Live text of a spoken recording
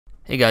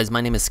Hey guys,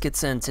 my name is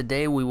Skittza, and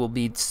today we will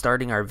be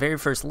starting our very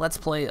first Let's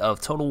Play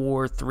of Total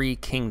War 3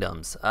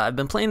 Kingdoms. I've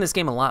been playing this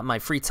game a lot in my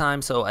free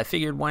time, so I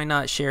figured why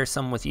not share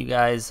some with you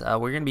guys.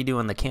 We're going to be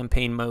doing the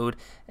campaign mode,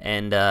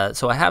 and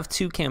so I have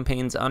 2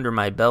 campaigns under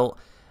my belt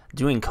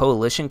doing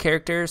coalition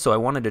characters, so I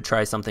wanted to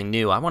try something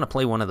new. I want to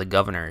play one of the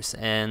governors,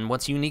 and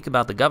what's unique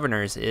about the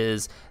governors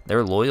is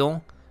they're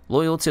loyal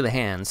to the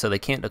hand, so they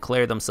can't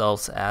declare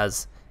themselves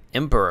as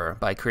emperor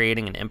by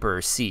creating an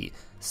emperor seat.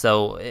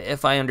 So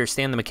if I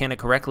understand the mechanic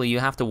correctly, you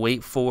have to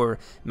wait for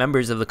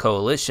members of the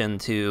coalition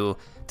to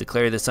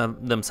declare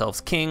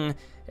themselves king,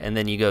 and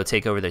then you go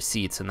take over their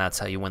seats, and that's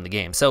how you win the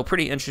game. So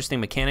pretty interesting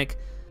mechanic.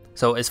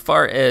 So as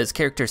far as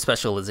character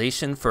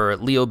specialization for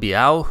Liu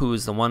Biao, who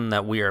is the one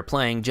that we are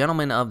playing,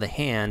 Gentleman of the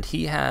Hand,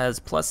 he has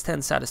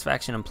 +10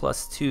 satisfaction and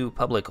 +2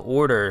 public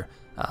order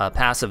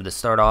passive to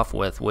start off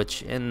with,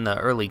 which in the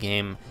early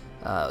game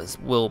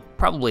will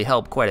probably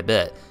help quite a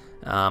bit.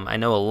 I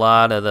know a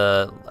lot of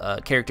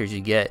the characters you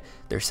get,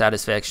 their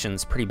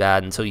satisfaction's pretty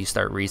bad until you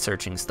start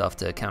researching stuff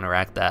to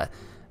counteract that.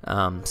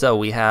 So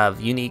we have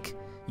unique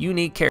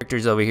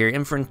characters over here,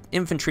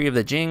 Infantry of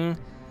the Jing,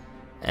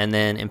 and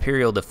then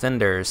Imperial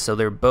Defenders. So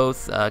they're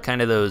both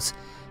kind of those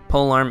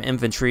polearm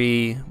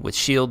infantry with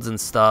shields and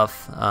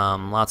stuff,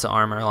 lots of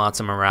armor, lots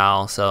of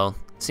morale, so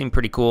seem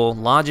pretty cool.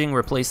 Lodging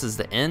replaces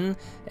the inn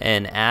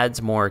and adds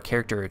more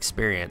character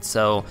experience.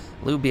 So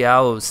Liu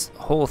Biao's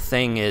whole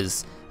thing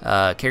is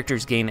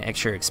characters gain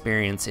extra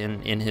experience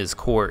in his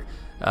court.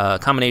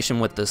 Combination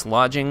with this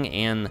lodging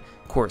and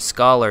court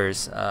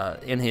scholars,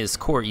 in his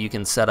court you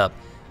can set up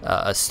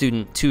a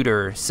student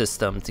tutor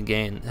system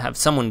to have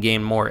someone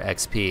gain more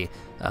XP.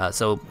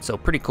 So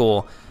pretty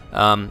cool.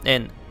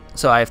 And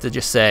so I have to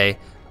just say,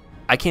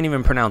 I can't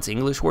even pronounce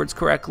English words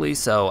correctly,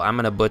 so I'm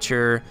gonna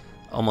butcher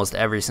almost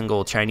every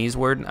single Chinese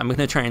word. I'm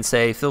gonna try and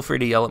say, feel free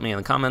to yell at me in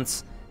the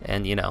comments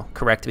and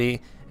correct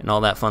me and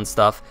all that fun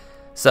stuff.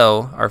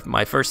 So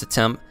my first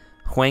attempt,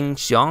 Huang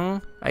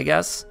Xiong, I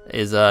guess,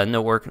 is a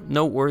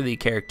noteworthy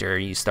character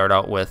you start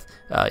out with.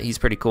 He's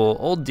pretty cool.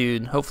 Old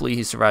dude, hopefully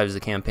he survives the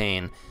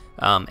campaign.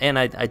 And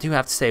I do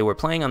have to say, we're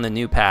playing on the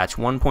new patch,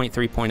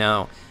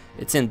 1.3.0.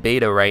 It's in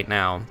beta right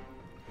now.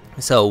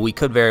 So we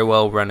could very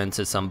well run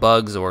into some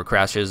bugs or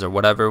crashes or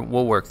whatever.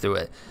 We'll work through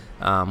it.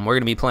 We're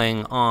going to be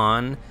playing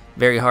on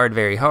very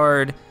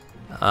hard,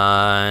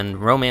 and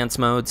romance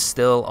mode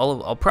still.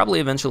 I'll probably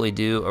eventually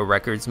do a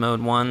records mode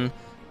one.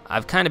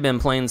 I've kind of been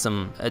playing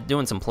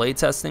doing some play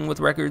testing with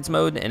records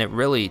mode, and it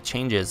really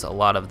changes a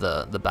lot of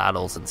the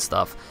battles and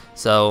stuff.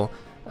 So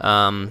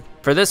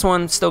for this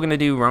one, still gonna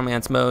do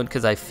romance mode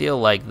because I feel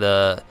like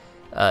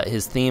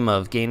his theme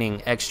of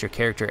gaining extra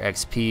character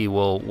XP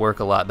will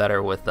work a lot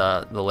better with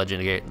the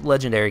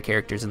legendary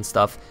characters and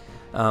stuff.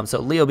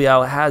 So Liu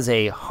Biao has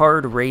a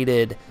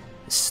hard-rated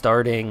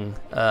starting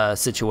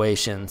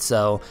situation,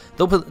 so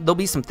there'll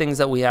be some things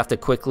that we have to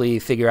quickly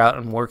figure out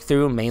and work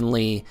through,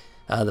 mainly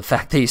the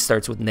fact that he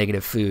starts with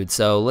negative food.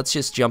 So let's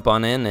just jump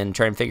on in and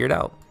try and figure it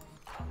out.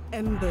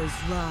 Embers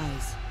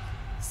rise,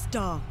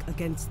 stark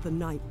against the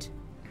night.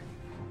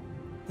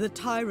 The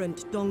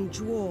tyrant Dong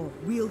Zhuo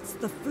wields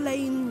the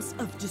flames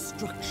of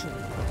destruction.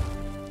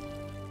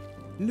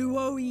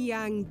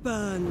 Luoyang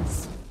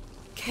burns,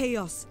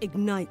 chaos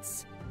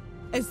ignites,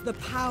 as the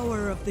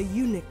power of the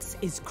eunuchs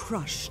is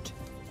crushed.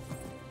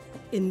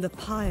 In the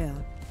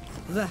pyre,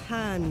 the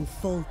Han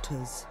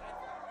falters.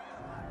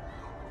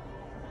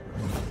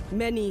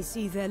 Many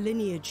see their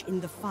lineage in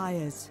the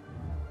fires,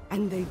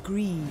 and they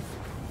grieve.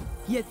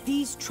 Yet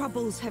these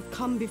troubles have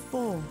come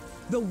before.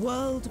 The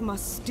world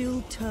must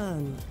still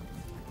turn.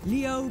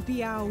 Liu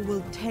Biao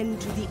will tend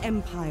to the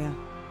Empire.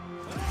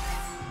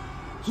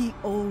 He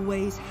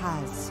always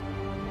has.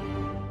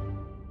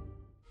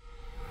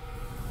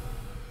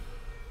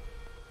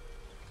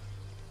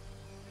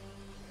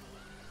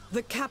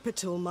 The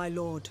capital, my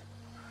lord.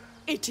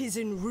 It is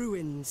in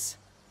ruins.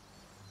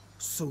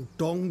 So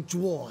Dong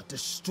Zhuo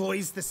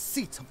destroys the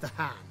seat of the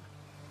Han.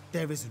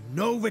 There is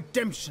no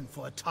redemption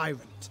for a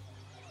tyrant.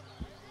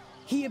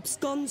 He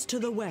absconds to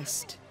the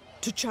west,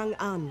 to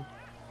Chang'an,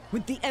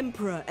 with the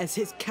Emperor as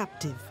his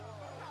captive.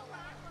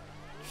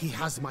 He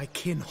has my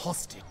kin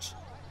hostage.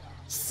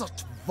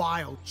 Such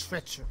vile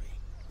treachery.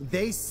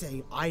 They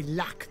say I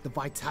lack the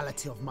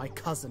vitality of my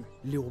cousin,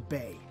 Liu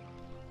Biao,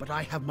 but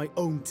I have my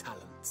own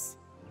talents.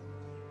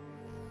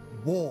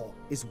 War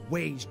is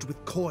waged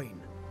with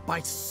coin, by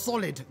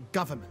solid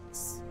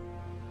governments.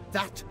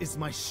 That is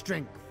my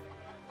strength.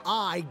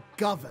 I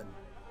govern.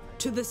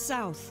 To the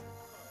south,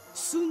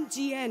 Sun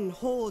Jian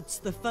hoards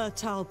the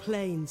fertile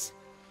plains,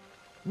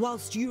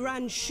 whilst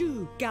Yuan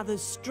Shu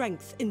gathers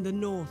strength in the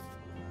north.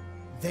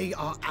 They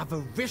are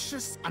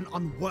avaricious and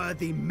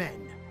unworthy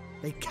men.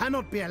 They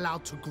cannot be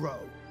allowed to grow.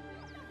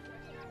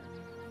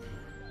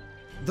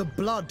 The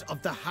blood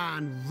of the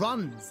Han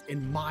runs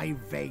in my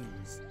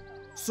veins.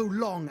 So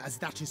long as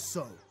that is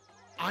so,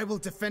 I will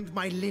defend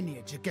my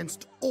lineage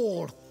against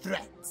all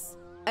threats.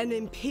 An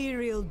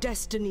imperial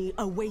destiny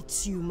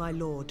awaits you, my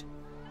lord.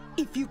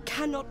 If you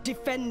cannot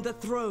defend the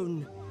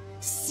throne,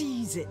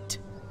 seize it.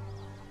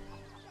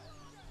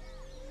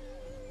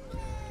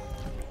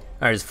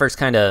 Alright, this first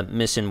kind of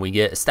mission we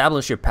get.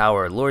 Establish your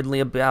power. Lord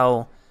Liu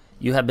Biao,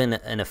 you have been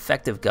an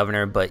effective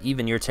governor, but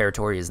even your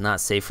territory is not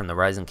safe from the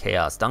rising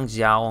chaos. Deng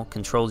Jiao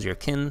controls your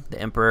kin,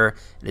 the emperor.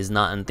 It is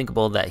not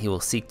unthinkable that he will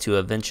seek to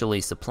eventually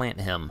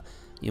supplant him.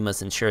 You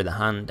must ensure the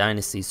Han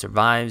dynasty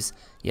survives,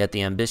 yet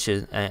the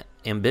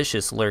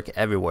ambitious lurk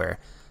everywhere.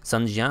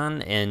 Sun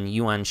Jian and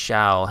Yuan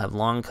Shao have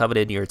long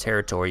coveted your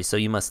territory, so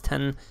you must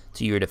tend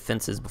to your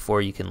defenses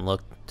before you can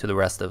look to the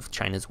rest of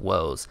China's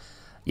woes.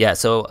 Yeah,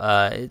 so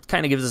it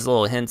kind of gives us a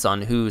little hints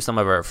on who some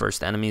of our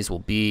first enemies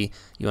will be.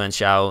 Yuan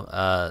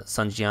Shao,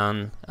 Sun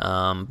Jian.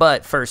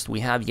 But first,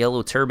 we have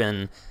Yellow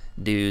Turban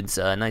dudes,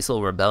 a nice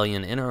little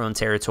rebellion in our own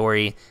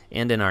territory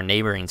and in our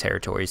neighboring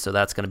territory. So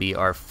that's going to be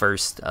our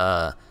first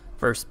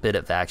bit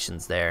of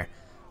actions there.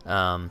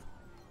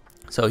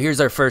 So here's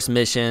our first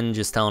mission,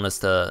 just telling us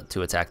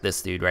to attack this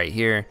dude right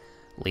here,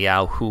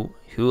 Liao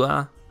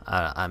Hua.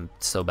 I'm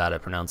so bad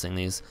at pronouncing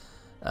these.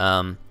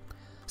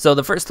 So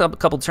the first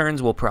couple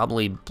turns will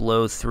probably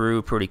blow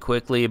through pretty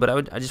quickly,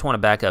 but I just want to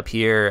back up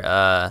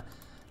here.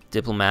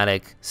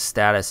 Diplomatic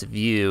status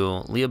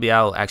view. Liu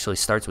Biao actually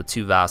starts with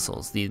 2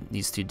 vassals.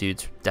 These 2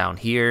 dudes down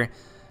here,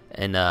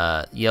 and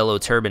Yellow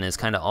Turban is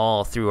kind of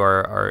all through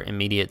our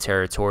immediate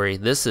territory.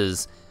 This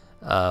is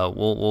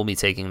we'll be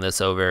taking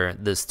this over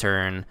this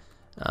turn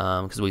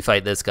because we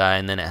fight this guy,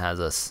 and then it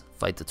has us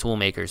fight the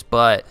toolmakers.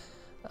 But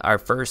our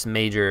first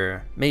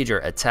major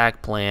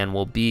attack plan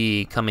will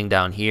be coming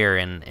down here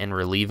and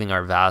relieving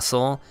our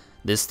vassal.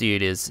 This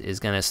dude is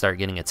going to start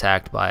getting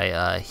attacked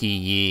by He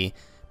Yi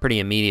pretty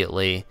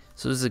immediately.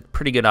 So this is a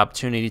pretty good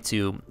opportunity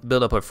to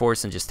build up our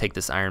force and just take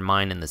this iron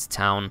mine in this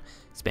town,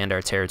 expand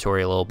our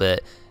territory a little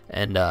bit.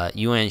 And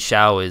Yuan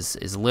Shao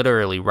is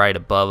literally right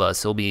above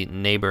us. He'll be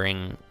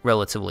neighboring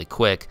relatively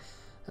quick.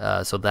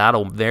 So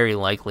that'll very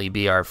likely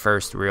be our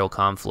first real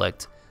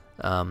conflict.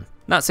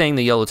 Not saying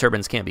the Yellow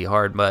Turbans can't be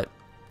hard, but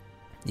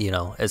you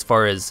know, as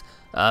far as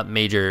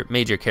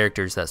major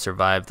characters that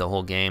survived the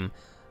whole game,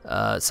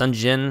 Sun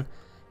Jin,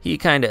 he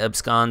kind of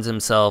absconds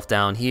himself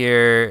down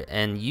here,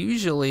 and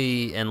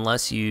usually,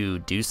 unless you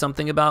do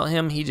something about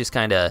him, he just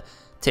kind of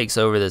takes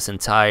over this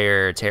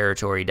entire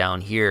territory down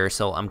here.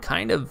 So I'm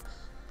kind of,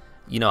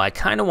 you know, I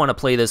kind of want to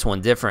play this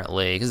one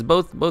differently, because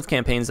both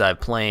campaigns that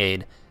I've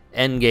played,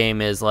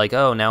 endgame is like,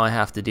 oh, now I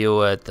have to deal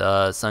with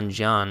Sun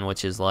Jian,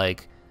 which is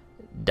like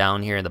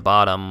down here at the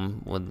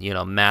bottom with, you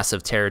know,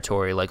 massive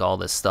territory, like all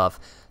this stuff.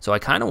 So I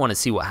kind of want to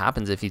see what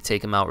happens if you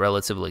take them out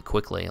relatively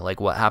quickly, like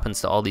what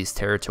happens to all these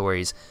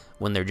territories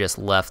when they're just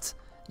left,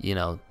 you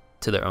know,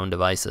 to their own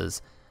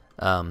devices.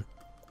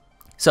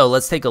 So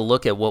let's take a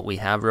look at what we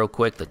have real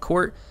quick. The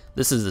court,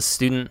 this is the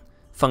student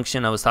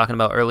function I was talking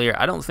about earlier.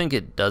 I don't think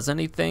it does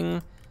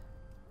anything.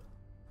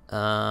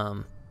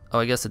 Oh,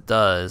 I guess it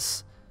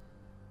does.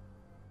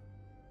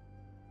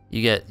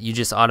 You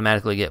just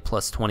automatically get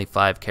plus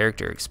 25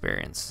 character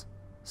experience.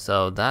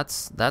 So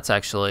that's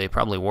actually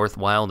probably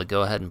worthwhile to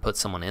go ahead and put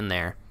someone in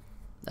there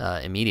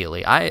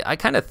immediately. I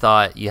kind of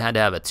thought you had to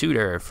have a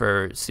tutor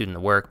for student to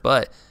work,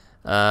 but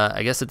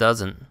I guess it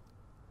doesn't.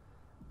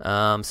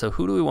 So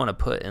who do we want to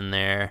put in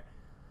there?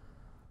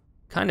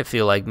 Kind of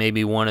feel like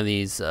maybe one of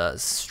these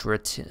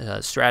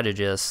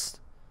strategists.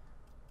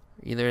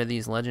 Either of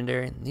these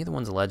legendary? Neither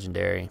one's a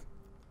legendary.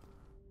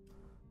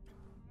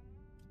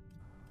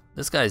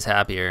 This guy's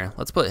happier.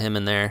 Let's put him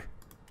in there.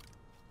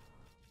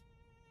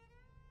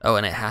 Oh,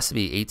 and it has to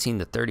be 18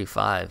 to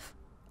 35.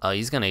 Oh,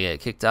 he's going to get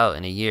kicked out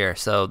in a year.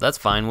 So that's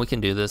fine. We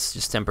can do this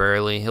just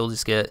temporarily. He'll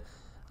just get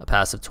a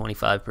passive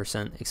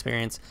 25%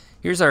 experience.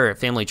 Here's our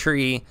family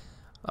tree.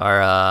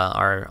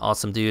 Our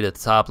awesome dude at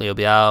the top, Liu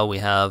Biao. We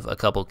have a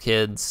couple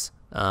kids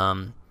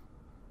and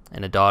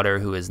a daughter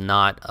who is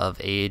not of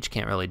age.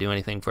 Can't really do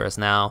anything for us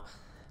now.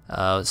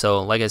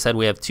 So like I said,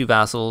 we have 2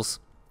 vassals.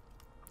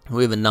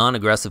 We have a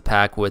non-aggressive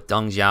pact with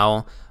Deng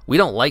Jiao. We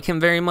don't like him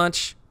very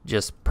much,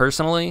 just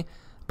personally,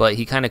 but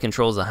he kind of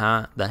controls the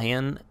Han,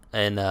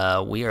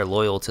 and we are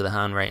loyal to the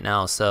Han right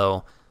now,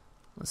 so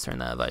let's turn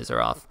that visor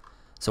off.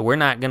 So we're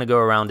not going to go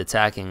around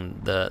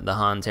attacking the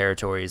Han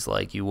territories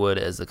like you would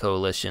as the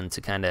coalition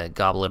to kind of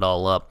gobble it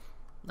all up.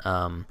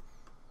 Alright,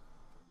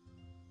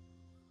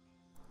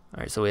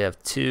 so we have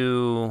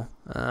 2.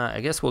 I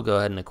guess we'll go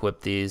ahead and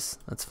equip these.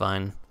 That's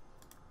fine.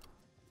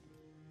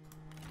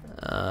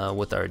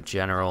 With our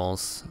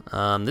generals.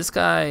 This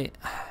guy,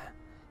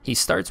 he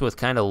starts with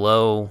kind of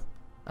low.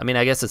 I mean,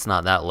 I guess it's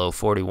not that low,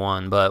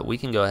 41, but we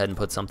can go ahead and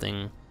put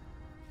something.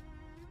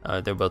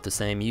 They're both the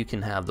same. You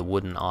can have the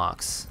wooden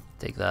ox.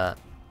 Take that.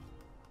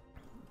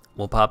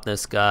 We'll pop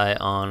this guy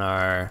on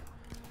our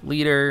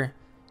leader,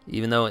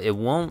 even though it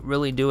won't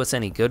really do us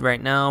any good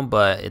right now,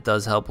 but it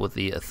does help with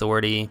the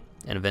authority,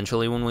 and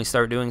eventually when we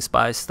start doing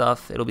spy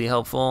stuff, it'll be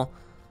helpful.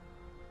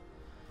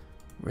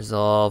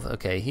 Resolve.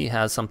 Okay, he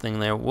has something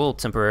there. We'll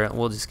temper it.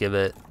 We'll just give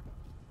it.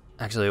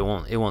 Actually,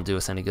 it won't do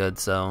us any good.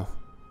 So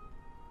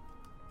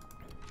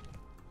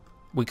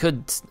we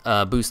could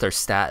boost our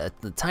stat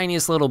the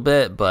tiniest little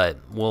bit, but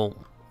we'll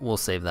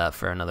save that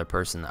for another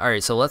person. All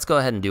right, so let's go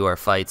ahead and do our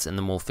fights, and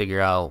then we'll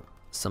figure out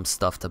some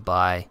stuff to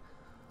buy.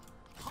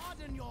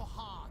 Harden your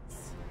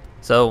hearts.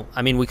 So,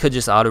 I mean, we could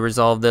just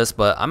auto-resolve this,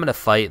 but I'm going to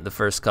fight the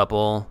first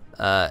couple.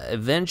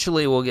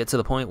 Eventually, we'll get to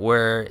the point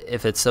where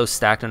if it's so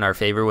stacked in our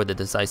favor with a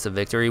decisive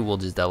victory, we'll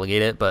just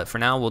delegate it. But for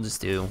now, we'll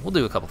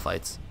do a couple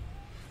fights.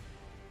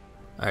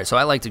 All right, so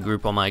I like to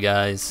group all my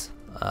guys.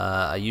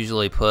 I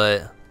usually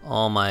put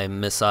all my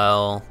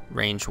missile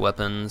range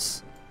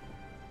weapons,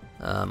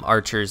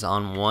 archers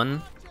on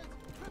one,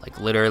 like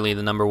literally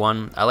the number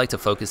one. I like to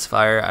focus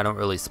fire. I don't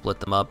really split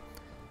them up.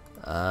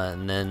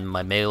 And then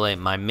my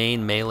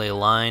main melee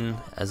line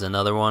as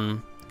another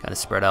one, kind of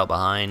spread out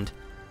behind.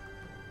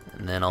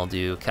 And then I'll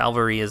do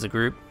cavalry as a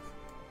group.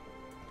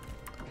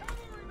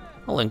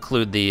 I'll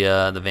include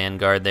the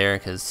vanguard there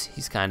because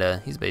he's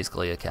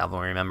basically a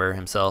cavalry member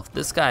himself.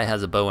 This guy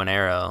has a bow and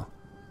arrow.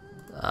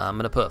 I'm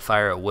gonna put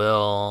fire at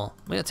will.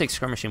 I'm gonna take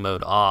skirmishing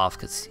mode off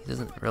because he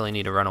doesn't really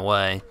need to run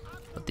away.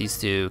 But these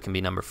two can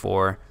be number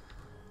 4.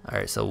 All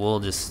right, so we'll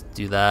just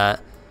do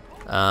that.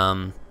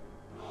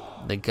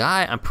 The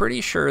guy, I'm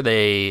pretty sure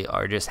they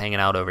are just hanging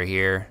out over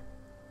here.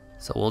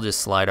 So we'll just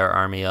slide our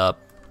army up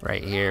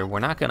right here. We're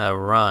not gonna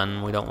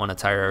run. We don't want to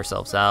tire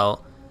ourselves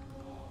out.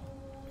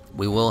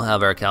 We will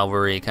have our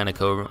cavalry kind of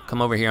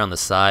come over here on the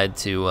side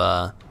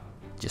to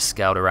just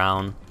scout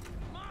around,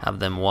 have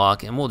them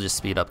walk, and we'll just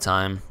speed up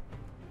time.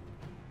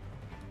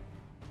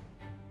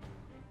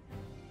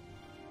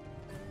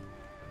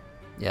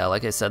 Yeah,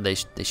 like I said,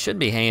 they should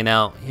be hanging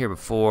out here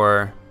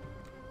before.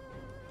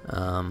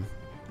 At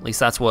least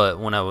that's what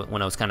when I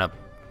was kind of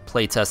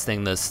play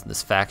testing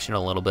this faction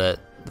a little bit.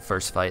 The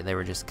first fight, they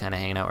were just kind of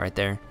hanging out right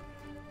there.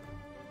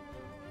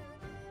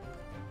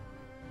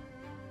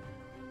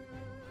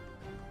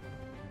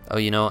 Oh,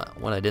 you know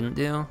what I didn't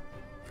do?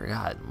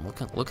 Forgot.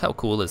 Look how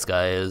cool this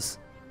guy is.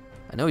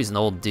 I know he's an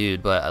old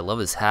dude, but I love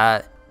his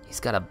hat.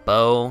 He's got a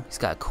bow. He's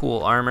got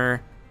cool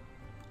armor.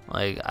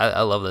 Like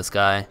I love this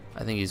guy.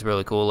 I think he's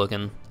really cool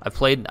looking. I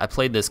played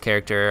this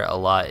character a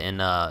lot in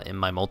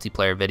my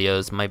multiplayer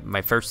videos.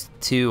 My first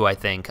 2, I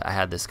think, I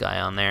had this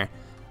guy on there.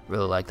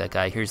 Really like that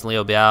guy. Here's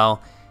Liu Biao.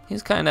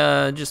 He's kind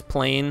of just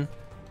plain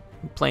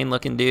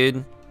looking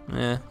dude.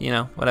 You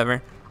know,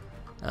 whatever.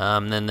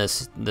 Then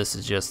this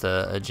is just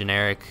a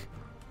generic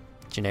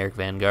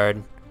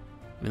vanguard.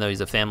 Even though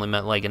he's a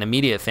like an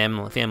immediate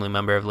family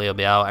member of Liu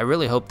Biao. I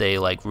really hope they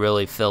like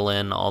really fill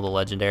in all the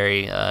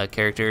legendary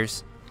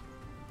characters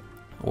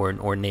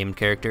or named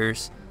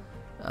characters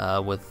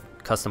with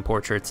custom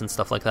portraits and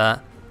stuff like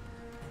that.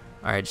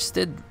 All right, just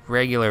did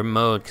regular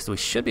mode because we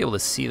should be able to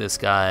see this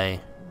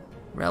guy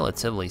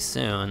relatively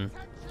soon.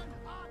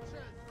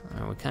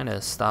 All right, we kind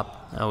of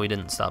stopped. Oh, we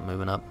didn't stop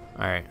moving up.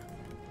 All right,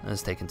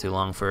 that's taking too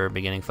long for a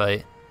beginning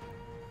fight.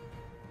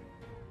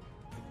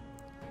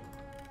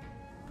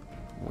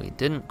 We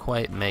didn't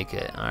quite make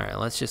it. All right,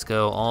 let's just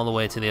go all the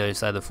way to the other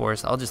side of the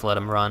forest. I'll just let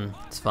them run.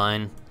 It's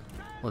fine.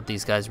 Let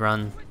these guys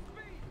run.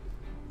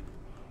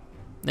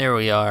 There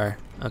we are.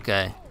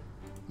 Okay.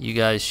 You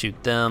guys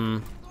shoot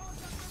them.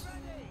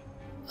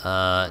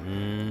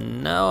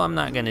 No, I'm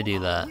not gonna do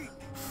that.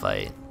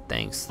 Fight.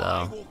 Thanks,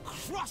 though.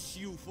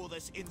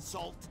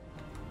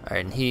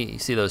 Alright, and you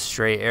see those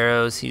stray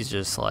arrows? He's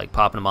just like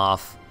popping them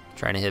off,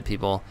 trying to hit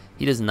people.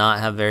 He does not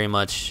have very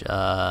much, did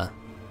I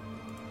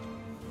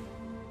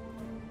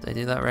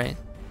do that right?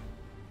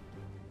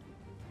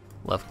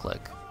 Left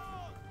click.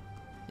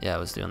 Yeah, I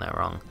was doing that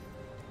wrong.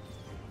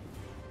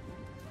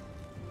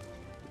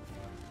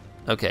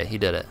 Okay, he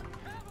did it.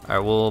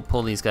 Alright, we'll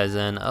pull these guys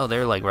in. Oh,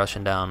 they're like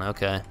rushing down.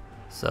 Okay.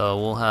 So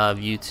we'll have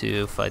you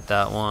two fight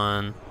that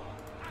one.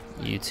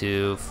 You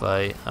two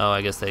fight. Oh,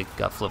 I guess they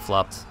got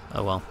flip-flopped.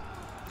 Oh well.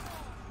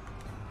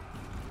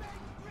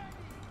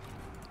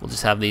 We'll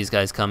just have these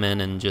guys come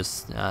in and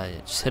just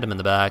hit them in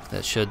the back.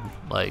 That should,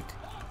 like,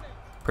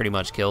 pretty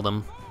much kill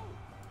them.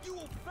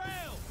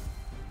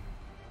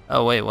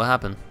 Oh, wait, what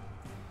happened?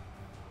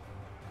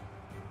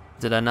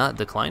 Did I not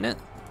decline it?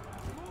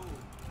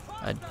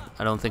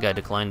 I don't think I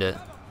declined it.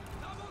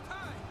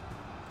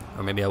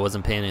 Or maybe I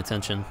wasn't paying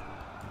attention.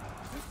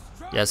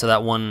 Yeah, so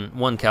that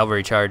one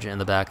cavalry charge in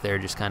the back there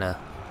just kind of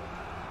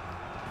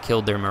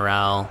killed their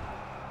morale.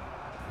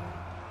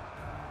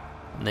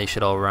 And they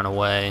should all run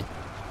away.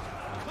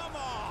 Come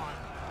on.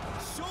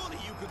 Surely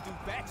you could do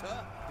better.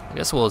 I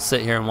guess we'll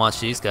sit here and watch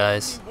these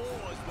guys.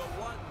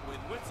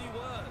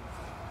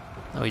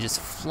 Oh, he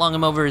just flung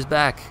him over his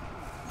back.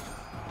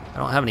 I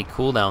don't have any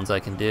cooldowns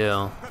I can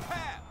do.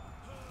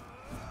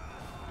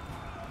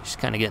 Just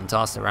kind of getting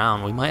tossed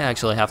around. We might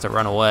actually have to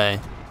run away.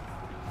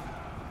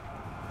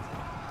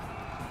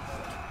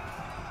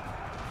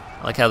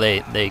 I like how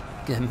they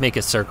make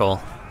a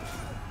circle.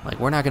 Like,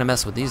 we're not gonna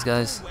mess with these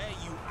guys.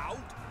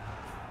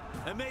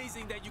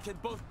 Amazing that you can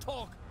both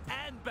talk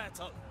and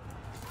battle.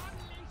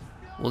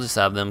 We'll just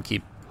have them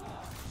keep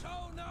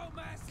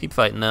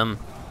fighting them.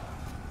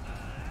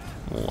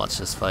 We'll watch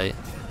this fight.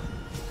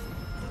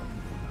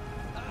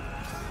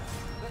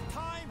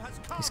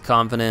 He's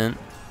confident.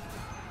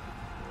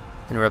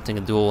 Interrupting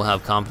a duel will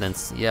have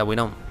confidence. Yeah, we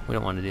don't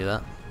want to do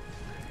that.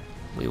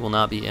 We will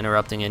not be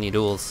interrupting any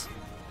duels.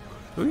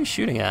 Who are you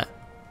shooting at?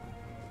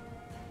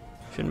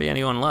 Shouldn't be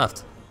anyone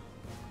left.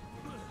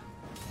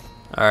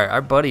 Alright,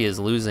 our buddy is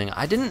losing.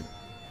 I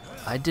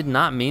did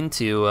not mean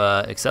to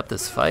accept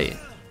this fight.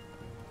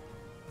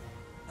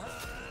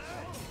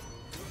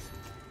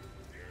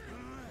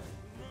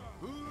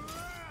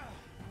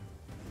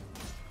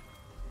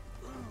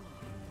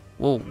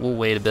 We'll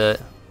wait a bit.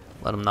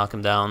 Let him knock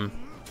him down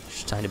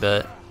just a tiny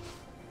bit.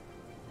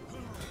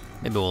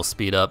 Maybe we'll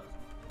speed up.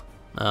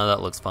 Oh,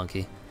 that looks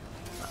funky.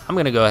 I'm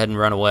gonna go ahead and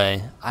run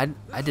away. I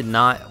did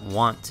not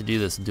want to do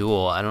this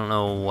duel. I don't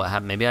know what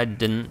happened. Maybe I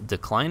didn't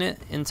decline it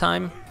in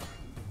time.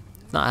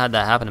 I've not had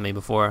that happen to me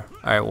before.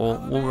 All right,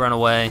 we'll run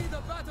away,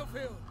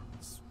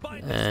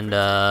 and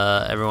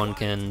everyone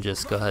can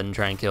just go ahead and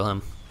try and kill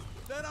him.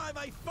 Then I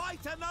may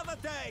fight another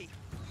day.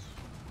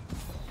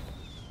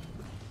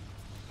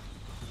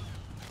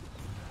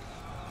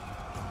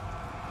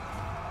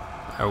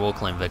 Or we'll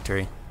claim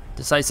victory.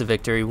 Decisive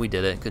victory. We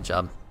did it. Good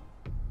job.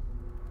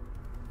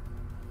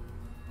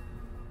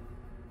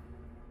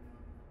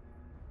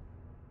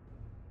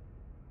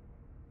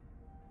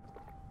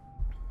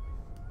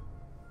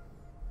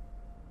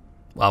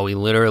 Wow, we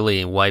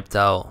literally wiped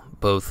out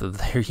both of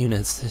their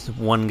units. There's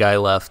one guy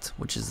left,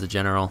 which is the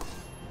general.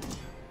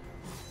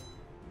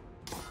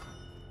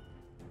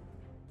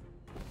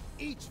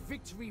 Each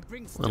victory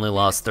brings We only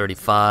lost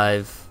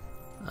 35.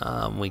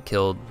 We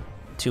killed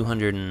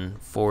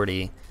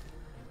 240.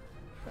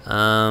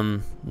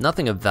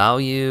 Nothing of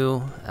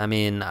value. I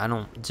mean, I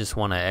don't just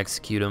want to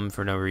execute him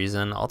for no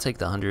reason. I'll take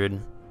the 100.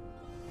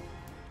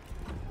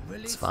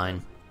 It's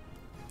fine.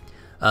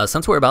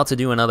 Since we're about to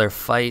do another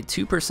fight,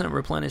 2%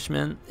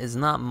 replenishment is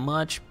not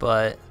much,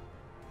 but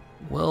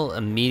will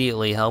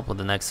immediately help with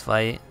the next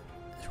fight.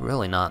 It's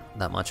really not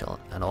that much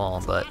at all,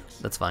 but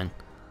that's fine.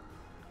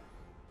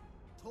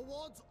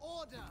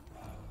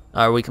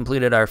 Alright, we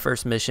completed our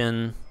first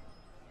mission.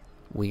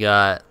 We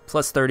got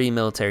plus 30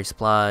 military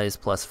supplies,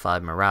 plus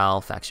 5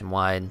 morale, faction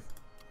wide.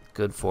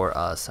 Good for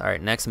us.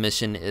 Alright, next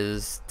mission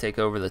is take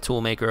over the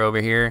toolmaker over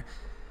here.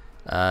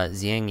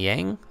 Xiang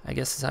Yang, I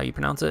guess is how you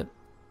pronounce it.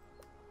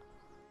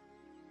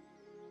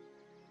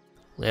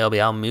 Liu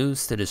Biao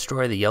moves to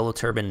destroy the Yellow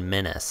Turban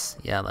Menace.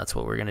 Yeah, that's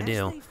what we're gonna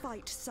do. They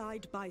fight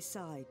side by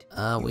side.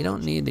 We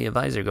don't need the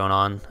advisor going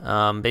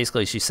on.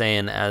 Basically, she's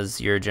saying as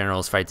your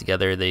generals fight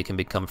together, they can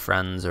become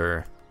friends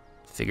or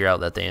figure out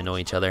that they annoy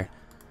each other.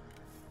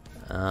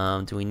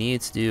 Do we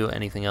need to do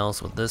anything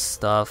else with this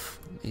stuff?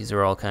 These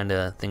are all kind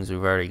of things we've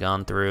already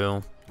gone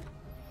through.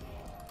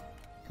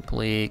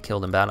 Complete,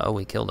 killed in battle. Oh,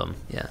 we killed him.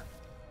 Yeah.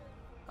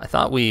 I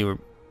thought we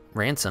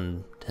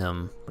ransomed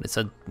him, but it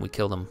said we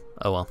killed him.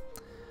 Oh well.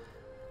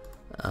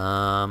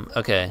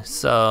 Okay,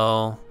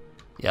 so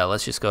yeah,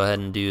 let's just go ahead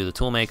and do the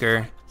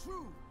toolmaker.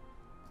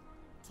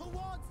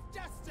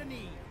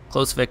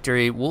 Close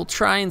victory. We'll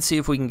try and see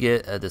if we can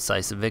get a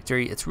decisive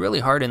victory. It's really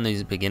hard in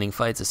these beginning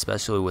fights,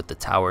 especially with the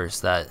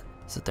towers that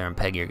sit there and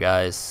peg your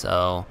guys.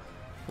 So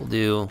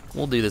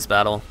we'll do this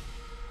battle.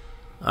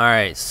 All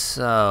right,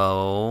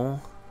 so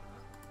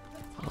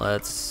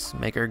let's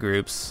make our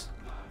groups.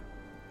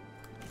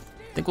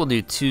 I think we'll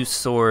do 2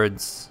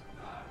 swords.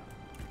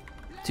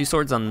 2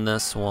 swords on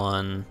this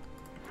one.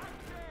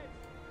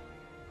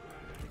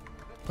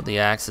 Put the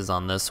axes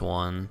on this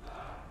one.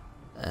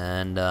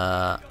 And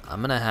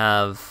I'm gonna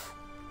have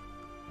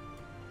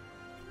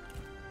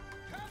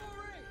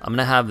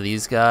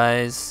these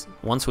guys,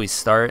 once we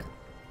start,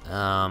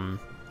 I'm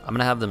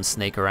gonna have them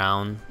snake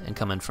around and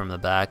come in from the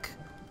back,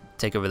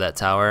 take over that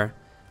tower.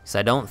 Because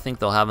I don't think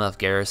they'll have enough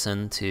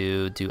garrison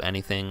to do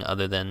anything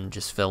other than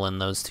just fill in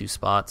those 2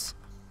 spots.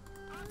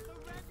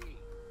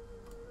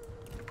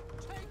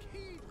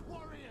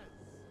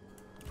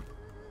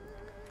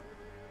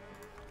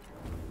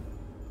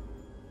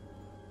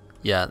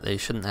 Yeah, they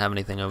shouldn't have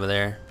anything over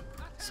there.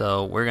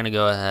 So we're gonna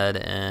go ahead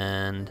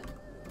and...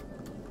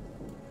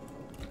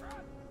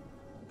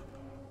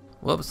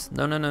 Whoops,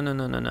 no.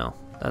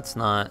 That's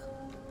not...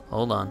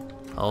 Hold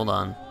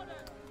on.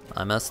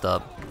 I messed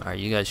up. Alright,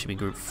 you guys should be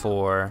group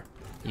 4.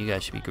 You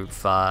guys should be group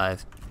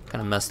 5.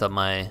 Kinda messed up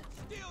my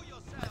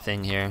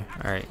thing here.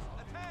 Alright.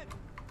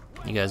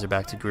 You guys are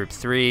back to group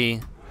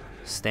 3.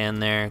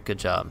 Stand there, good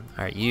job.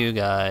 Alright, you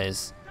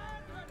guys,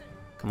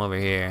 come over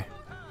here.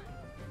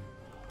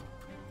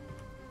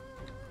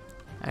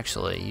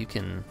 Actually, you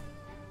can...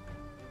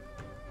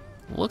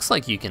 Looks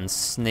like you can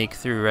snake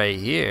through right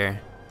here.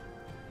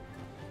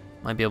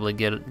 Might be able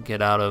to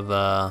get out of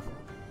a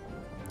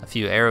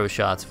few arrow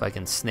shots if I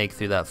can snake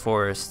through that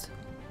forest.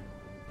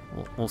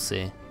 We'll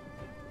see.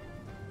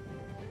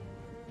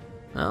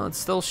 No, it's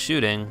still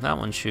shooting. That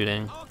one's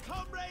shooting. Our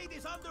comrade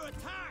is under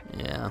attack.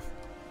 Yeah.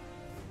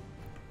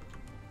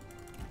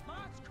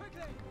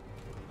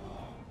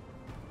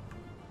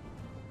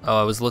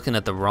 Oh, I was looking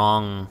at the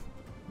wrong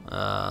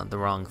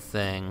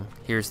thing.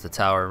 Here's the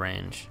tower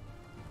range.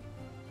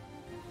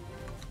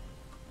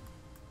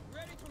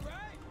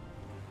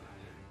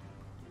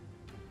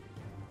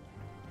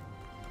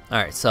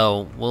 Alright,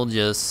 so we'll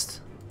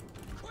just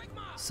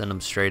send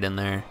them straight in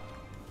there.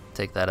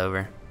 Take that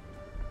over.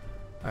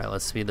 Alright,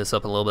 let's speed this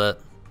up a little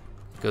bit.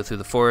 Go through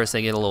the forest,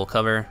 they get a little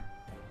cover.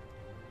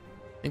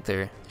 I think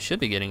they should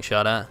be getting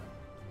shot at.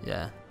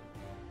 Yeah.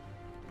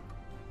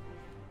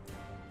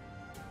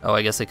 Oh,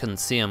 I guess I couldn't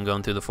see him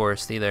going through the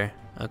forest either.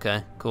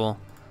 Okay, cool.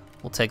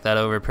 We'll take that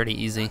over pretty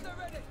easy.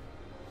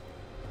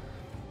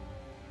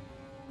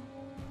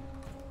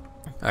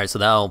 Alright, so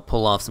that'll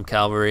pull off some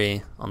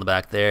cavalry on the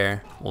back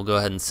there. We'll go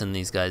ahead and send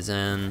these guys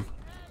in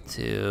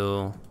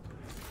to...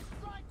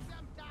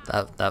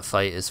 That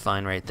fight is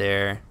fine right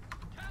there.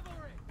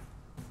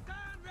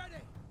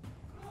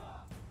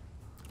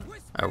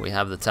 Alright, we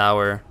have the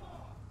tower.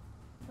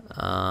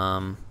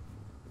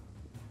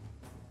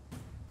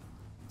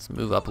 Let's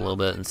move up a little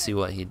bit and see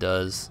what he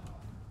does.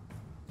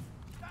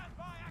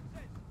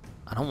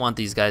 I don't want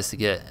these guys to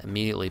get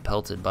immediately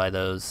pelted by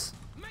those.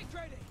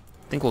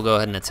 I think we'll go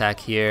ahead and attack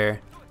here.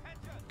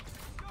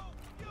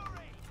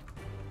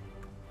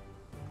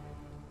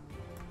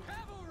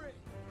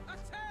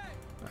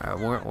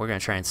 Alright, we're gonna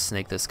try and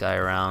snake this guy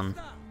around.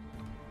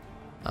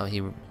 Oh,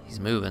 he's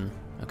moving.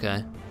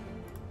 Okay.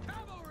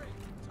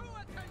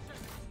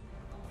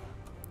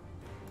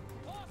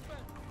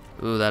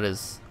 Ooh, that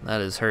is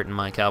hurting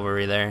my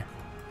cavalry there.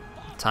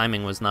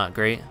 Timing was not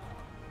great.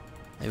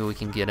 Maybe we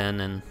can get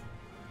in and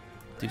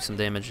do some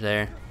damage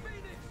there.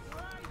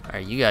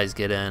 Alright, you guys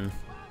get in.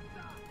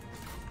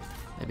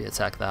 Maybe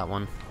attack that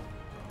one.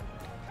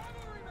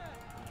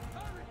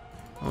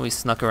 Oh, we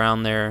snuck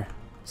around their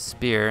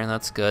spear,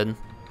 that's good.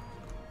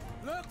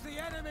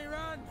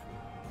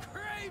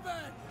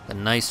 A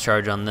nice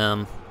charge on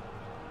them.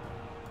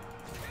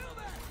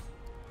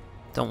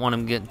 Don't want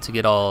him to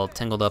get all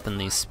tangled up in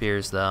these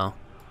spears though.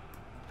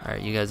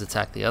 Alright, you guys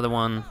attack the other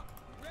one.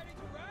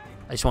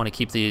 I just want to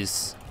keep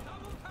these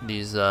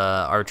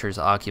archers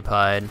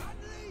occupied.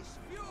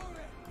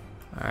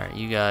 Alright,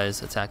 you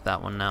guys attack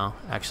that one now.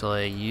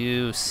 Actually,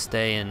 you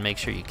stay and make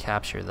sure you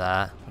capture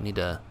that. We need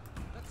to...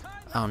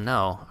 Oh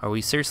no, are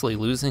we seriously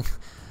losing?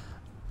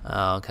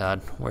 Oh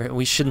god,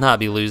 we should not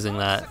be losing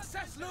that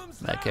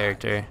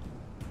character.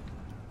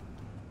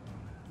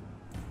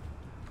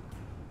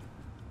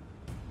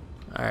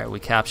 Alright, we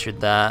captured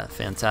that.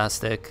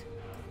 Fantastic.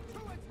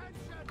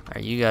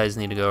 Alright, you guys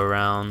need to go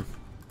around.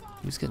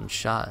 Who's getting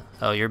shot?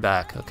 Oh, you're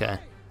back. Okay.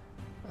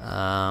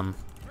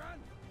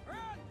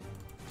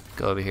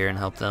 Go over here and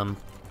help them.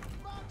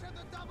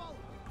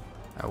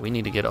 Alright, we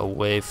need to get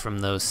away from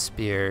those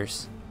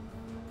spears.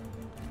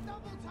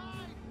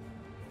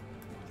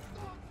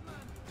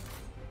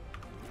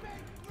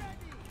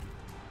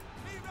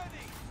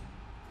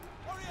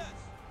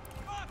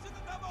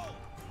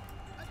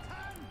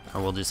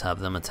 Or we'll just have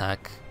them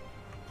attack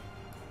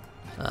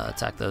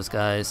those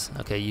guys.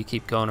 Okay, you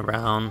keep going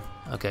around.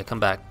 Okay, come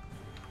back.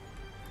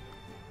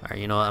 Alright,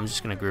 you know what? I'm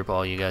just gonna group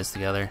all you guys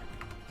together.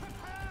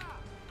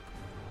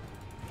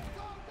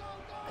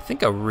 I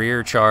think a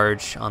rear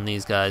charge on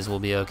these guys will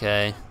be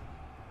okay.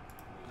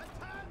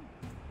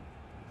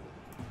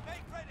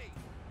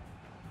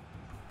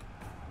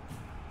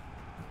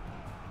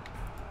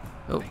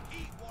 Oh.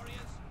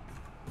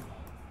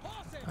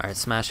 Alright,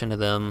 smash into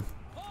them.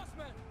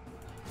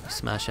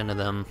 Smash into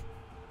them.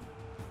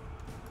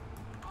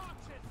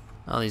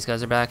 Oh, these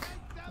guys are back.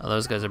 Oh,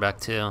 those guys are back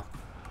too.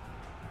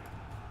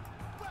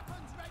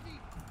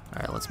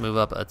 Alright, let's move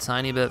up a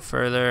tiny bit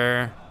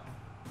further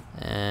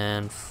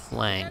and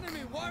flank.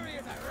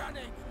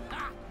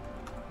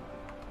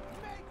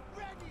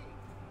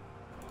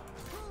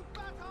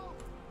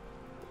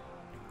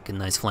 Get a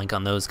nice flank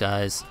on those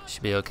guys.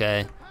 Should be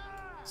okay.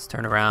 Let's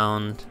turn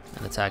around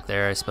and attack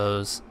there, I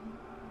suppose.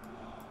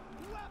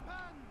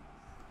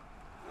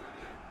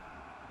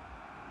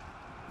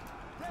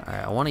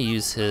 Alright, I want to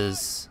use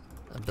his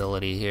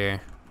ability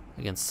here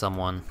against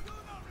someone.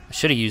 I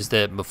should have used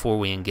it before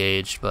we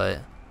engaged, but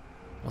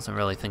wasn't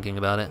really thinking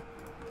about it.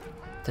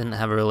 Didn't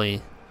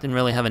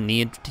really have a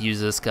need to use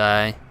this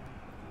guy,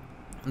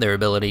 their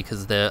ability,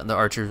 because the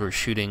archers were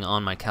shooting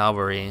on my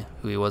cavalry,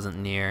 who he wasn't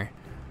near.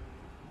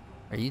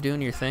 Are you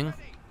doing your thing?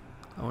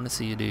 I want to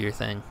see you do your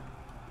thing.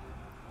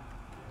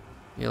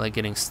 You're like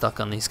getting stuck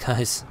on these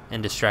guys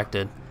and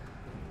distracted.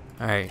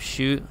 Alright,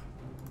 shoot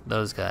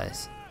those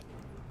guys.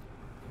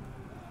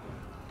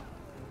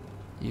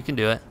 You can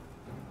do it.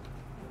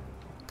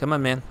 Come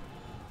on, man.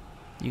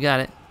 You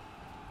got it.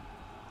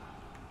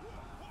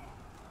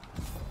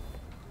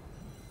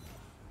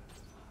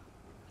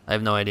 I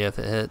have no idea if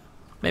it hit.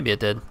 Maybe it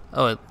did.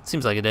 Oh, it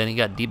seems like it did. He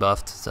got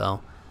debuffed,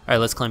 so...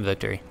 Alright, let's claim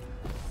victory.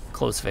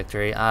 Close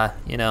victory.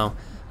 You know,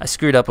 I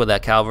screwed up with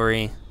that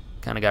cavalry.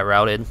 Kind of got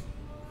routed.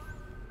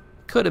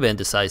 Could have been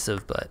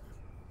decisive, but...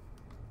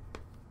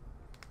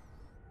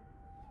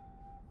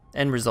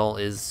 End result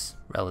is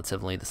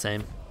relatively the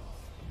same.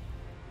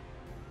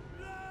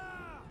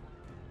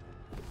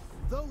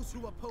 Those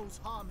who oppose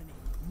harmony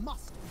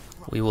must be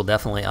crushed. We will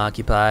definitely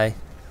occupy.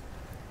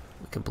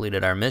 We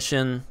completed our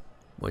mission,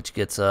 which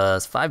gets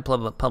us 5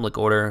 public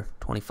order,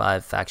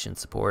 25 faction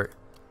support.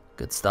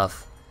 Good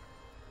stuff.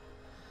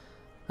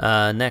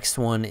 Next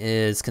one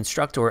is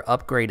construct or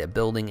upgrade a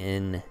building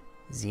in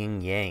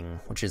Xinjiang,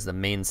 which is the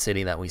main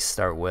city that we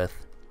start with.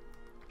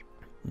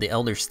 The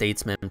elder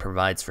statesman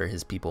provides for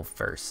his people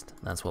first.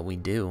 That's what we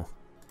do.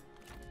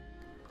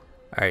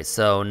 Alright,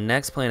 so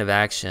next plan of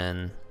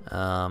action.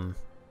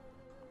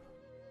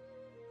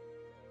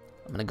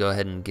 I'm gonna go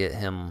ahead and get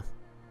him.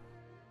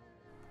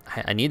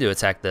 I need to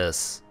attack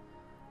this,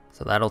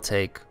 so that'll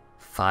take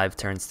 5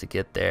 turns to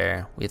get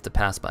there. We have to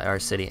pass by our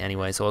city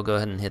anyway, so I'll go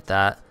ahead and hit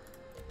that.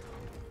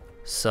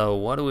 So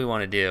what do we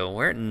want to do?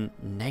 We're at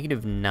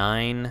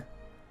 -9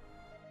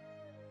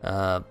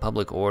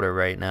 public order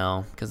right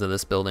now because of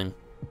this building.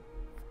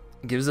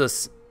 It gives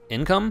us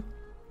income,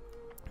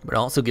 but it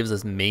also gives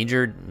us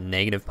major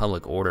negative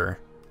public order.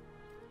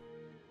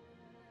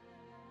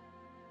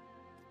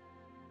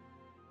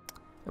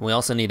 And we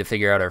also need to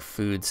figure out our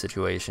food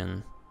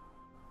situation.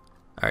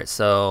 Alright,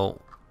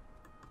 so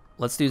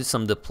let's do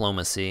some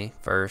diplomacy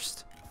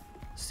first.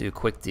 Let's do a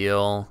quick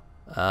deal.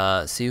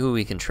 See who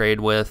we can trade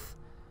with.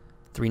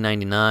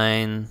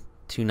 399,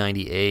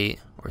 298,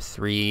 or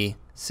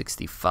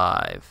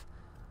 365.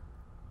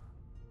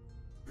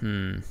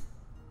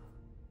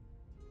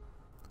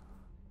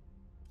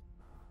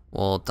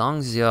 Well,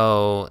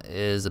 Dongzhou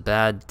is a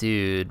bad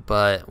dude,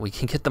 but we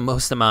can get the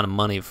most amount of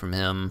money from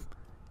him,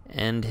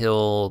 and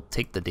he'll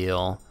take the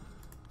deal.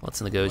 Let's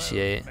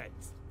negotiate. Well met,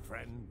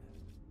 friend.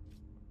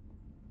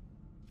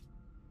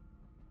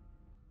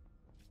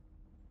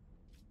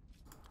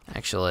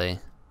 Actually,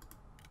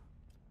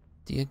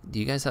 do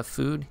you guys have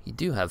food? You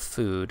do have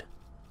food.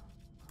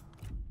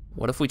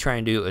 What if we try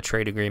and do a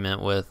trade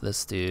agreement with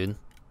this dude?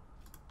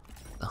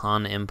 The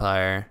Han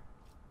Empire.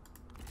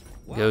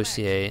 Well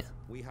Negotiate. met.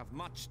 We have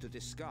much to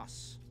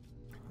discuss.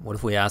 What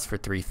if we ask for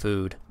 3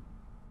 food?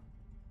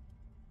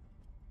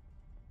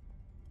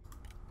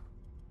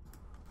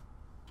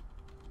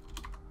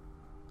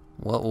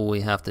 What will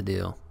we have to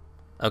do?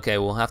 Okay,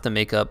 we'll have to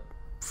make up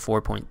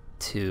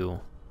 4.2.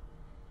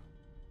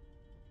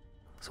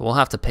 So we'll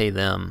have to pay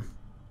them.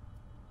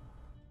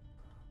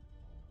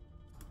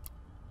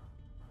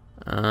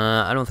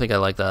 I don't think I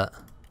like that.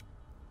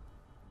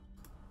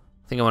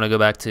 I think I want to go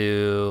back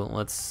to,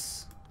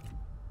 let's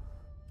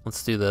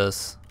do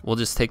this. We'll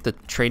just take the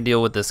trade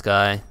deal with this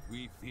guy.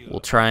 We'll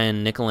try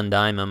and nickel and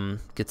dime him,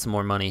 get some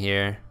more money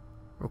here.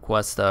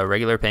 Request a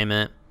regular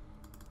payment.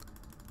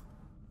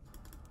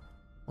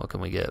 What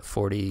can we get?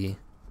 40,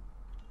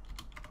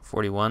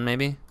 41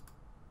 maybe?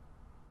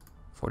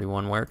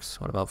 41 works.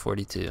 What about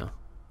 42?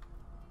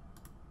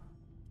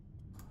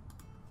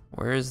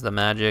 Where is the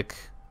magic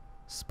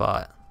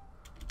spot?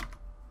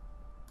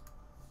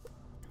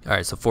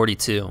 Alright, so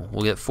 42.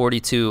 We'll get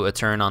 42 a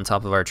turn on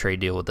top of our trade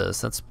deal with this.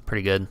 That's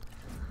pretty good.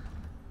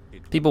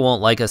 People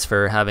won't like us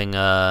for having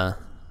a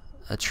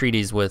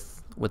treaties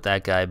with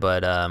that guy,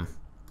 but I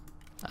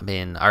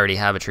mean, I already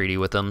have a treaty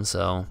with him,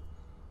 so.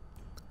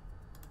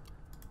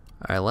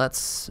 Alright,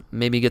 let's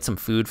maybe get some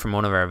food from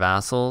one of our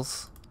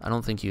vassals. I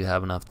don't think you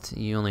have enough.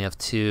 You only have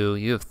 2.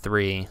 You have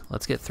 3.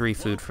 Let's get 3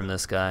 food from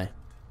this guy.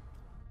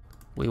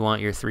 We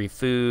want your 3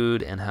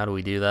 food, and how do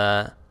we do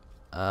that?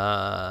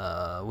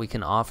 We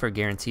can offer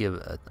guarantee of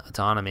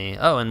autonomy.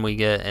 Oh, and we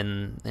get,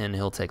 and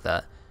he'll take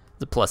that.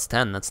 It's a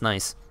 +10. That's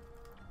nice.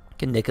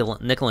 Can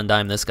nickel and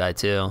dime this guy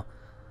too.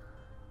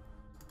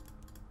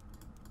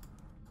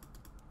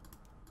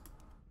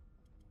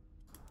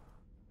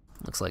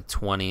 Looks like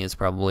 20 is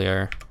probably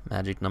our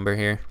magic number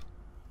here.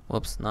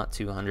 Whoops, not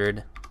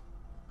 200.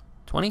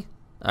 20?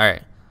 All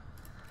right.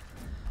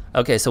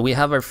 Okay, so we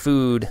have our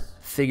food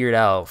figured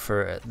out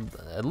for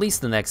at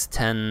least the next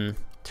 10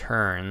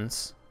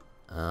 turns.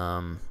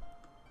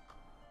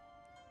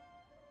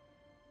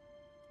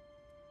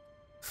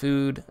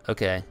 Food.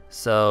 Okay,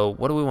 so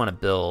what do we want to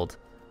build?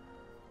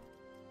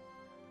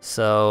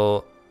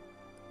 So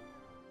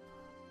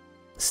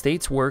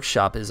State's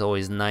Workshop is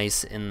always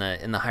nice in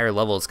the higher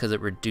levels because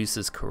it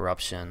reduces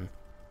corruption.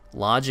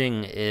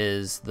 Lodging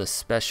is the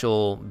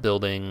special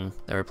building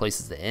that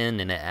replaces the inn,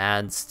 and it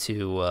adds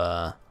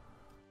to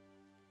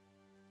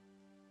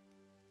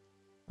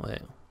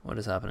wait, what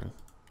is happening?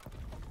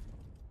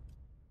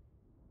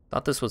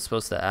 Thought this was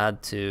supposed to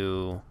add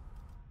to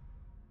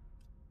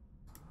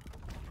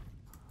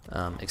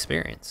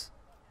experience.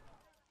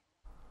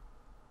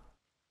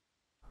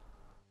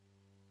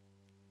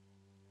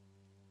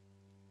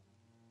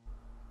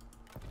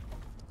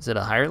 Is it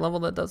a higher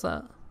level that does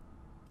that?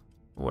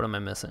 What am I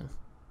missing?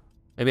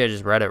 Maybe I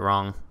just read it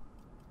wrong.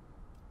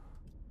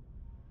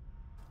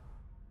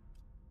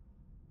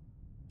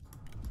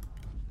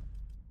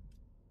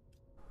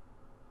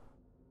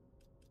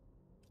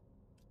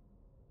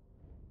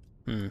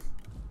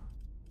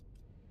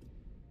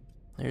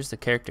 There's the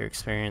character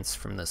experience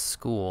from the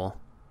school.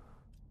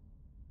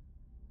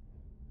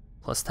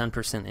 Plus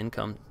 10%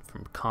 income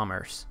from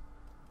commerce.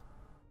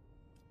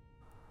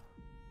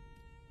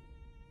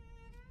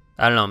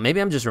 I don't know, maybe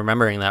I'm just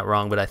remembering that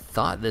wrong, but I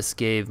thought this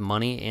gave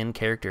money and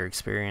character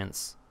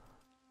experience.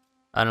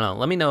 I don't know,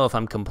 let me know if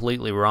I'm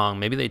completely wrong.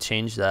 Maybe they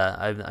changed that,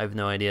 I have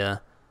no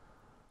idea.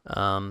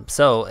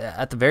 So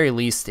at the very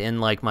least, in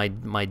like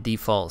my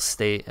default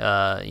state,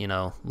 you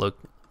know, look,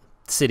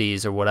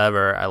 cities or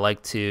whatever, I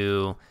like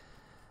to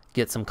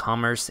get some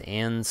commerce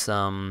and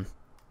some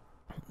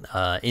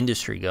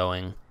industry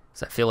going.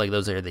 So I feel like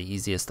those are the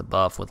easiest to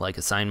buff with like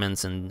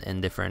assignments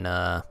and different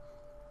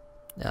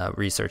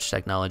research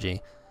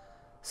technology.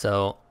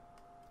 So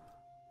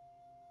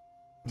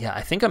Yeah,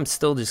 I think I'm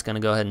still just gonna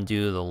go ahead and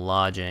do the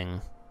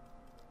lodging,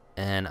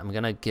 and I'm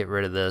gonna get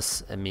rid of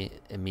this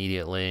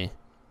immediately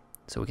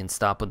so we can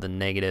stop with the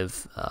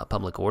negative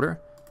public order.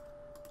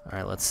 All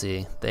right, let's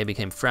see. They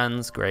became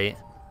friends. Great.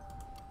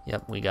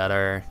 Yep, we got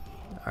our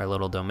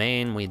little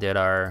domain. We did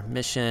our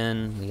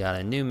mission. We got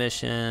a new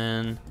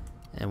mission,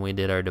 and we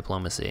did our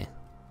diplomacy.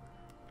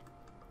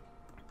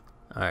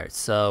 All right,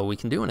 so we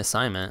can do an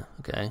assignment.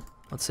 Okay,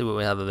 let's see what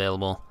we have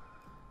available.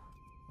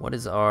 What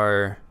does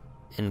our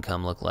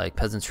income look like?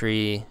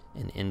 Peasantry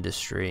and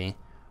industry.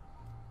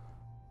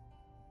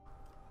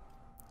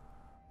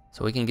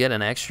 So we can get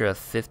an extra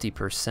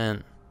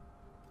 50%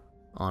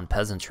 on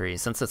peasantry,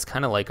 since it's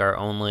kind of like our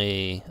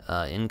only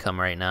income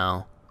right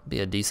now. Be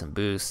a decent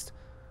boost.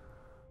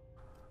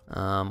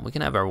 We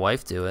can have our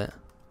wife do it.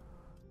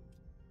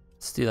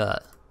 Let's do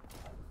that.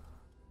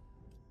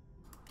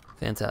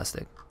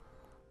 Fantastic.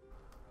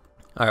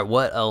 All right,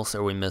 what else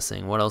are we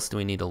missing? What else do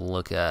we need to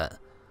look at?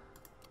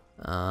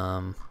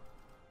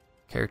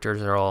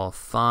 Characters are all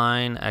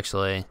fine.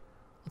 Actually,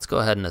 let's go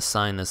ahead and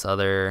assign this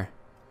other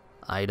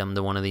item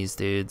to one of these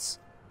dudes.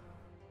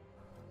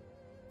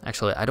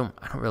 Actually, I don't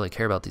really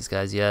care about these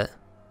guys yet.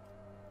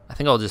 I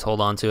think I'll just hold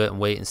on to it and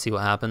wait and see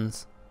what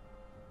happens.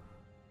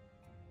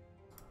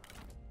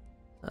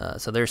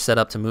 So they're set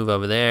up to move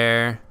over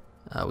there.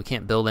 We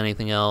can't build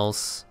anything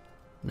else.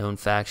 Known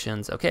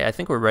factions. Okay, I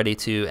think we're ready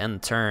to end the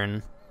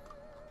turn.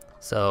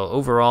 So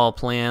overall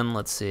plan,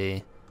 let's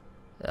see.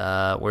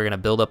 We're gonna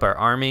build up our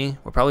army.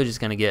 We're probably just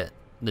gonna get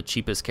the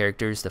cheapest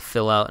characters to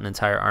fill out an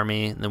entire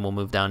army, and then we'll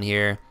move down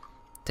here,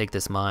 take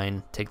this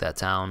mine, take that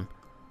town.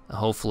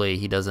 Hopefully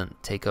he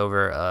doesn't take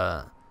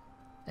over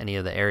any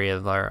of the area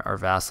of our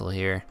vassal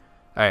here.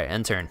 All right,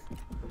 end turn.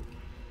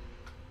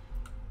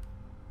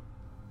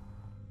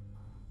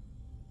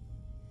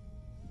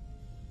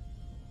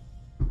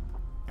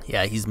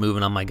 Yeah, he's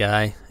moving on my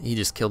guy. He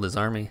just killed his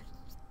army.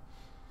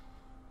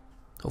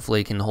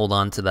 Hopefully he can hold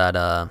on to that,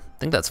 I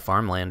think that's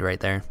farmland right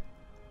there.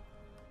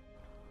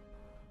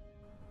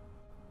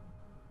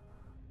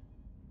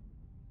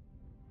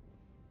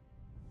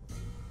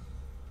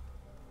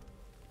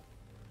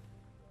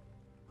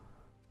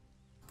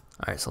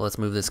 Alright, so let's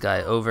move this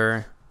guy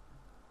over.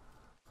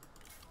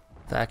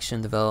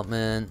 Faction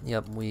development.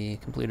 Yep, we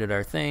completed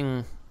our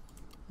thing.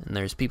 And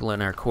there's people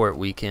in our court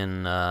we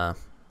can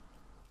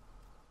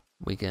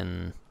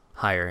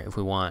hire if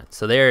we want.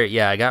 So there,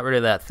 yeah, I got rid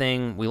of that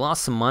thing. We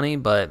lost some money,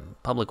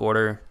 but public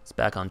order is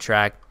back on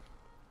track.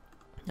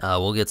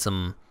 We'll get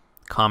some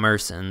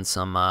commerce and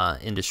some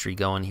industry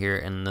going here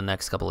in the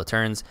next couple of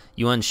turns.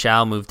 Yuan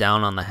Shao moved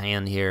down on the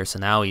hand here, so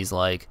now he's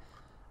like,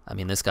 I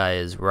mean, this guy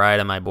is right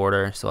on my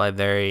border, so I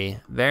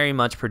very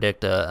much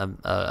predict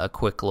a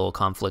quick little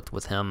conflict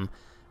with him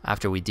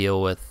after we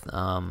deal with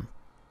the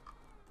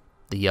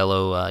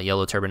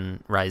yellow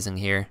turban rising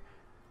here,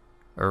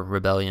 or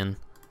rebellion.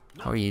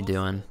 How are you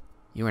doing?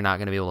 You are not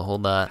going to be able to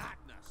hold that.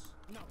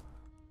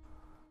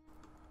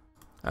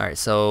 Alright,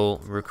 so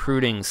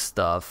recruiting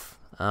stuff.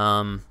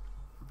 So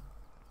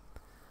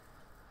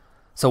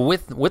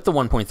with the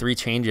 1.3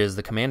 changes,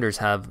 the commanders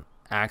have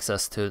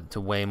access to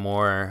way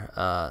more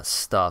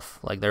stuff.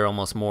 Like they're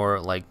almost more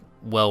like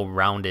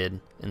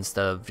well-rounded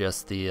instead of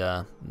just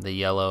the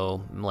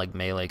yellow like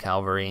melee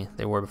cavalry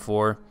they were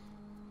before.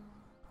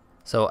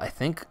 So I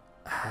think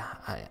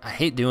I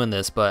hate doing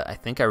this, but I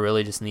think I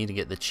really just need to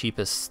get the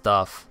cheapest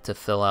stuff to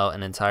fill out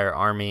an entire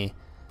army.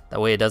 That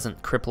way it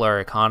doesn't cripple our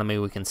economy.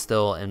 We can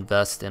still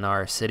invest in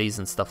our cities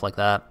and stuff like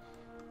that.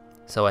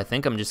 So I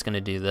think I'm just going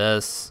to do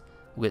this.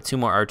 We'll get 2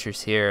 more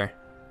archers here.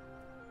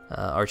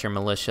 Archer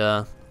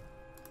militia.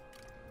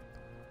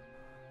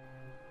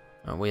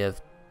 We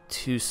have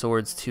 2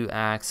 swords, 2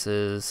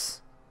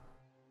 axes.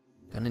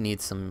 Gonna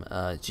need some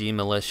G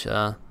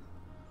militia.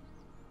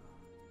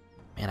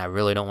 Man, I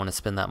really don't want to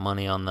spend that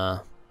money on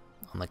the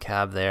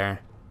cab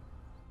there.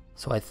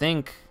 So I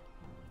think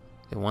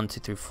 1, 2,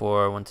 3,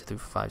 4, 1, 2, 3,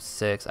 4, 5,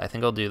 6. I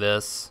think I'll do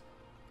this.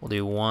 We'll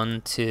do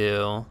 1,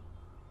 2.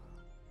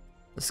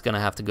 This is gonna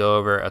have to go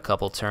over a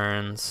couple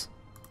turns.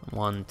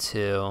 1,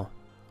 2.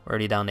 We're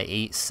already down to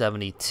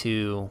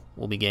 872.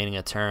 We'll be gaining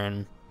a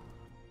turn.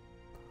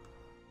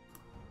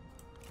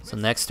 So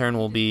next turn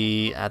we'll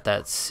be at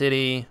that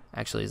city.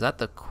 Actually, is that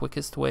the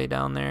quickest way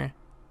down there?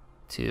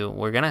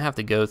 We're gonna have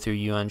to go through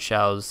Yuan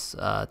Shao's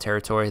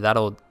territory.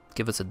 That'll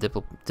give us a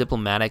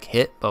diplomatic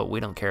hit, but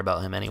we don't care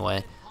about him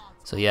anyway.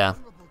 So yeah,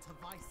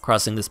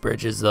 crossing this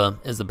bridge is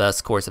the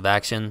best course of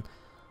action.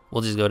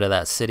 We'll just go to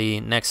that city.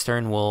 Next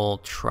turn we'll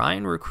try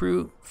and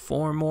recruit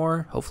 4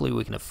 more. Hopefully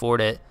we can afford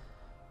it.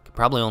 Could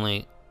probably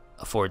only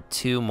afford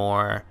 2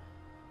 more.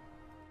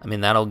 I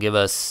mean, that'll give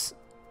us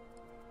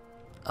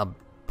a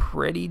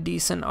pretty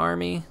decent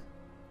army.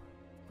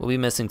 We'll be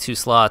missing 2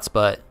 slots,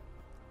 but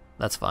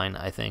that's fine,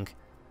 I think.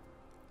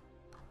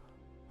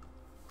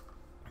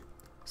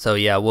 So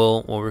yeah,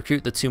 we'll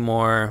recruit the 2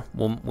 more.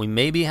 We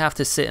maybe have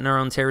to sit in our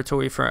own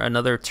territory for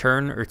another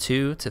turn or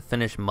 2 to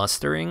finish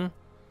mustering.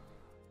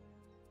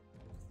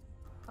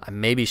 I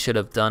maybe should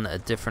have done a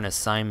different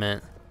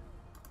assignment.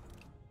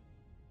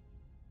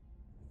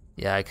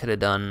 Yeah, I could have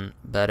done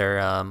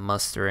better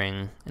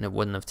mustering, and it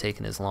wouldn't have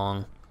taken as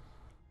long.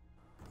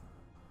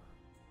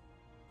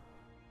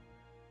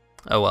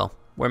 Oh well,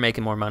 we're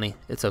making more money.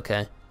 It's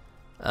okay.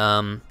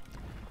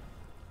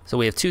 So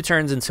we have 2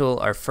 turns until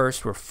our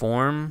first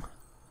reform.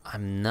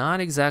 I'm not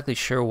exactly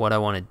sure what I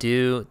want to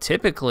do.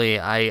 Typically,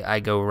 I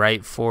go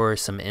right for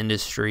some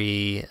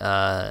industry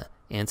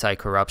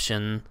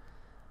anti-corruption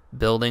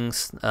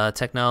buildings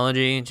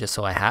technology, just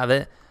so I have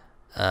it.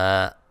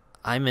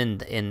 I'm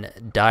in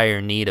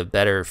dire need of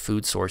better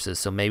food sources,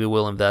 so maybe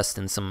we'll invest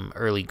in some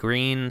early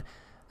green.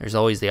 There's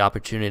always the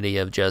opportunity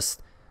of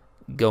just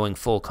going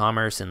full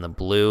commerce in the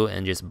blue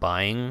and just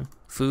buying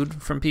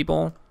food from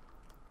people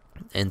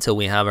until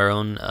we have our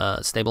own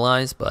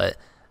stabilized, but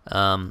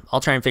I'll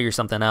try and figure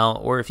something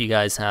out, or if you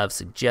guys have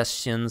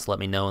suggestions, let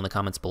me know in the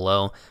comments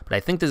below. But I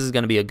think this is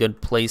going to be a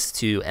good place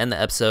to end the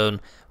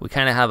episode. We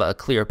kind of have a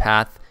clear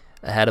path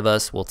ahead of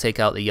us. We'll take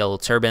out the yellow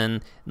turban,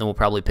 and then we'll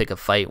probably pick a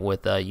fight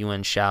with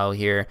Yuan Shao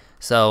here.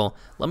 So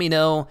let me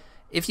know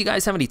if you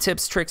guys have any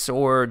tips, tricks,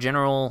 or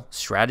general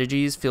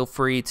strategies. Feel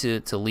free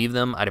to leave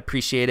them. I'd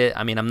appreciate it.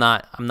 I mean, I'm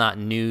not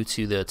new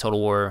to the Total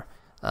War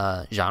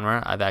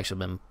genre. I've actually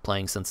been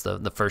playing since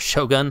the first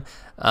Shogun,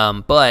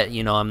 but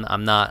you know,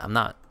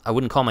 I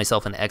wouldn't call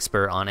myself an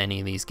expert on any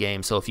of these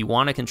games. So if you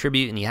want to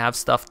contribute and you have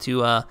stuff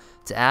to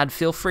add,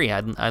 feel free.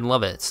 I'd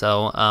love it.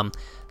 So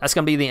that's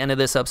gonna be the end of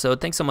this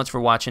episode. Thanks so much for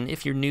watching.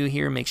 If you're new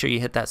here, make sure you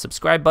hit that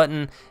subscribe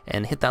button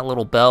and hit that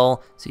little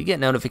bell so you get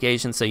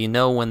notifications so you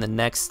know when the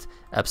next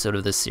episode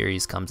of this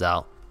series comes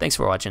out. Thanks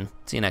for watching.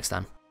 See you next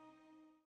time.